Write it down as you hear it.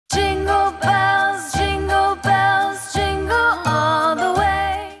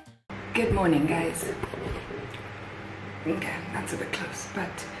Okay, that's a bit close,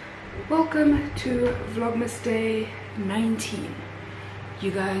 but welcome to Vlogmas Day 19. You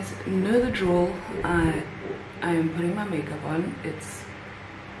guys know the drill. I am putting my makeup on. It's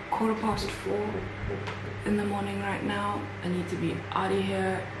 4:15 in the morning right now. I need to be out of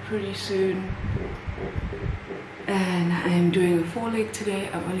here pretty soon. And I am doing a 4-leg today.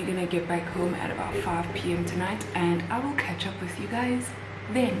 I'm only gonna get back home at about 5 p.m. tonight, and I will catch up with you guys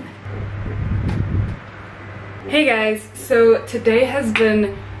then. Hey guys, so today has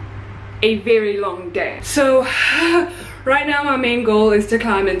been a very long day. So right now my main goal is to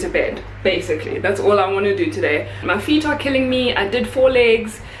climb into bed. Basically, that's all I want to do today. My feet are killing me. I did 4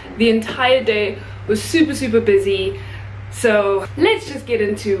 legs. The entire day was super busy. So let's just get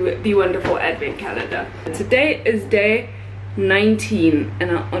into the wonderful advent calendar. Today is day 19,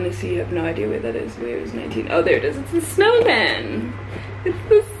 and I honestly have no idea where that is. Where is 19? Oh, there it is. It's the snowman. It's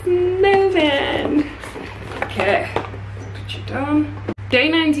the snowman. Okay, put you down. Day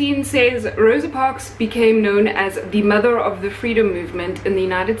 19 says Rosa Parks became known as the mother of the freedom movement in the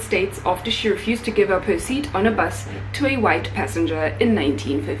United States after she refused to give up her seat on a bus to a white passenger in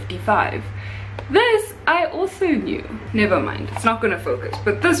 1955. This I also knew. Never mind, it's not gonna focus,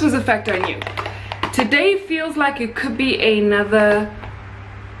 but this was a fact I knew. Today feels like it could be another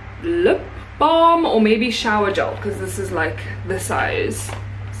lip balm or maybe shower gel, because this is like the size.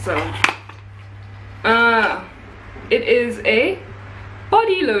 So it is a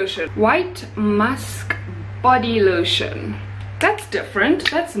body lotion, white musk body lotion. That's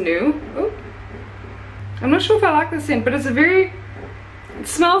different, that's new. Oh, I'm not sure if I like the scent, but it's a very, it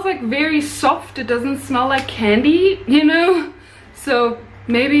smells like very soft. It doesn't smell like candy, you know, so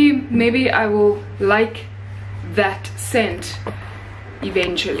maybe I will like that scent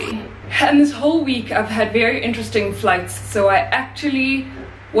eventually. And this whole week I've had very interesting flights, so I actually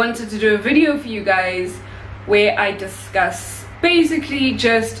wanted to do a video for you guys where I discuss basically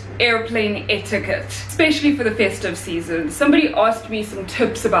just airplane etiquette, especially for the festive season. Somebody asked me some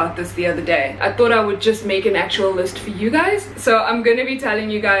tips about this the other day. I thought I would just make an actual list for you guys. So I'm gonna be telling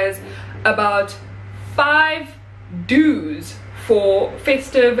you guys about 5 do's for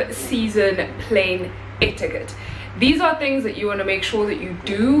festive season plane etiquette. These are things that you want to make sure that you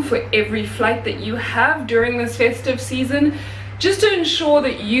do for every flight that you have during this festive season, just to ensure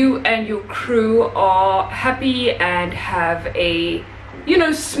that you and your crew are happy and have a, you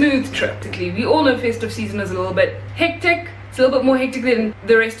know, smooth trip. We all know festive season is a little bit hectic. It's a little bit more hectic than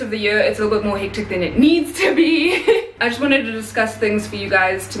the rest of the year. It's a little bit more hectic than it needs to be. I just wanted to discuss things for you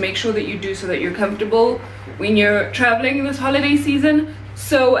guys to make sure that you do so that you're comfortable when you're traveling this holiday season.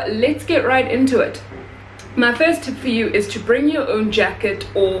 So let's get right into it. My first tip for you is to bring your own jacket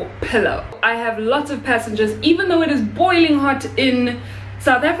or pillow. I have lots of passengers, even though it is boiling hot in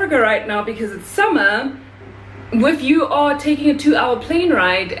South Africa right now because it's summer, if you are taking a 2-hour plane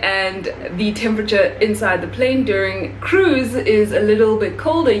ride and the temperature inside the plane during cruise is a little bit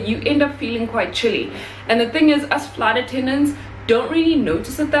colder, you end up feeling quite chilly. And the thing is, us flight attendants don't really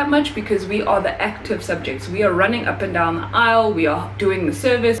notice it that much because we are the active subjects. We are running up and down the aisle, we are doing the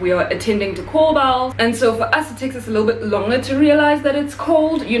service, we are attending to call bells, and so for us it takes us a little bit longer to realize that it's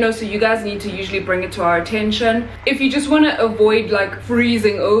cold, you know, so you guys need to usually bring it to our attention. If you just want to avoid like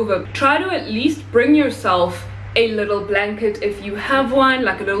freezing over, try to at least bring yourself a little blanket if you have one,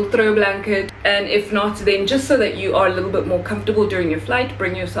 like a little throw blanket, and if not, then just so that you are a little bit more comfortable during your flight,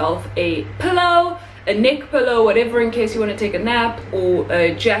 bring yourself a pillow, a neck pillow, whatever, in case you want to take a nap, or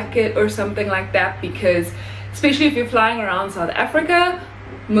a jacket or something like that, because especially if you're flying around South Africa,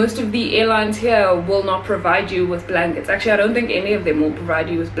 most of the airlines here will not provide you with blankets. Actually, I don't think any of them will provide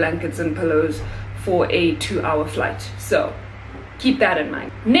you with blankets and pillows for a 2-hour flight, so keep that in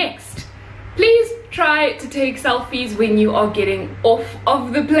mind. Next, please try to take selfies when you are getting off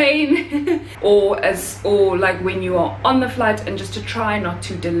of the plane or like when you are on the flight, and just to try not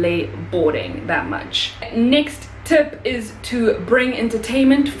to delay boarding that much. Next tip is to bring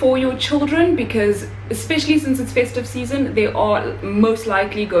entertainment for your children, because especially since it's festive season, there are most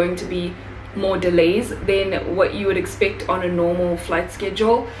likely going to be more delays than what you would expect on a normal flight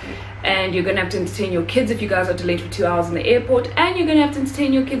schedule, and you're gonna have to entertain your kids if you guys are delayed for 2 hours in the airport, and you're gonna have to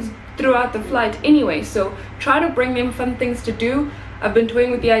entertain your kids throughout the flight anyway, so try to bring them fun things to do. I've been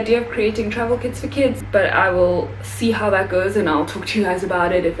toying with the idea of creating travel kits for kids, but I will see how that goes and I'll talk to you guys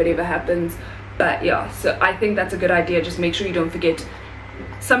about it if it ever happens. But yeah, so I think that's a good idea. Just make sure you don't forget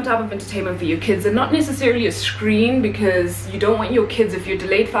some type of entertainment for your kids, and not necessarily a screen, because you don't want your kids, if you're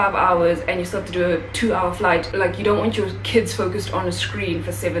delayed 5 hours and you still have to do a 2-hour flight, like you don't want your kids focused on a screen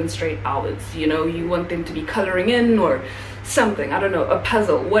for 7 straight hours, you know. You want them to be coloring in or something, I don't know, a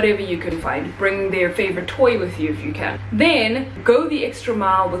puzzle, whatever you can find. Bring their favorite toy with you if you can. Then go the extra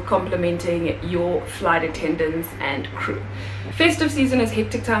mile with complimenting your flight attendants and crew. Festive season is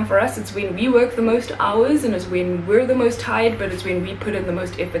hectic time for us. It's when we work the most hours and it's when we're the most tired, but it's when we put in the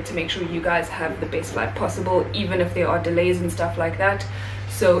most effort to make sure you guys have the best flight possible, even if there are delays and stuff like that.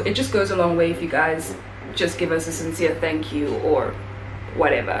 So it just goes a long way if you guys just give us a sincere thank you or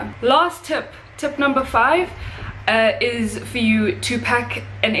whatever. Last tip number 5 is for you to pack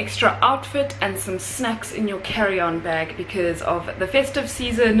an extra outfit and some snacks in your carry-on bag because of the festive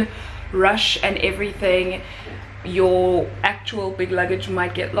season rush and everything. Your actual big luggage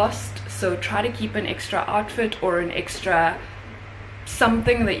might get lost, so try to keep an extra outfit or an extra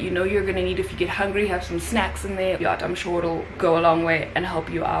something that you know you're gonna need if you get hungry. Have some snacks in there. I'm sure it'll go a long way and help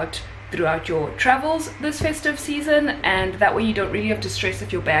you out throughout your travels this festive season, and that way you don't really have to stress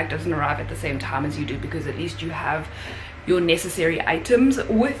if your bag doesn't arrive at the same time as you do, because at least you have your necessary items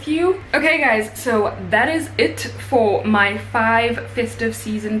with you. Okay guys, so that is it for my 5 festive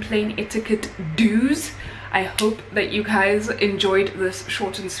season plane etiquette do's. I hope that you guys enjoyed this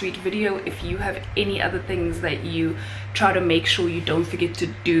short and sweet video. If you have any other things that you try to make sure you don't forget to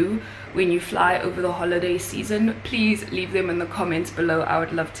do when you fly over the holiday season, please leave them in the comments below. I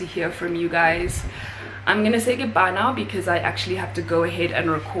would love to hear from you guys. I'm gonna say goodbye now because I actually have to go ahead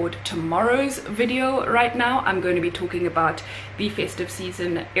and record tomorrow's video right now. I'm going to be talking about the festive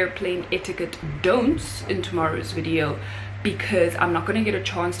season airplane etiquette don'ts in tomorrow's video, because I'm not going to get a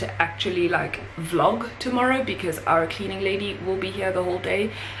chance to actually like vlog tomorrow because our cleaning lady will be here the whole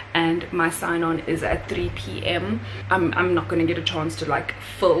day and my sign-on is at 3 p.m. I'm not going to get a chance to like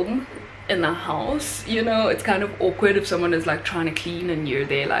film in the house, you know. It's kind of awkward if someone is like trying to clean and you're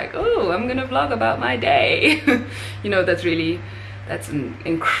there like, oh, I'm gonna vlog about my day. You know, that's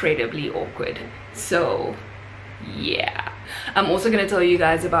incredibly awkward. So yeah, I'm also gonna tell you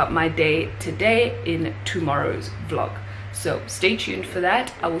guys about my day today in tomorrow's vlog. So stay tuned for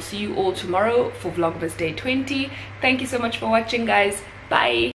that. I will see you all tomorrow for Vlogmas Day 20. Thank you so much for watching, guys.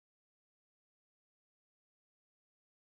 Bye.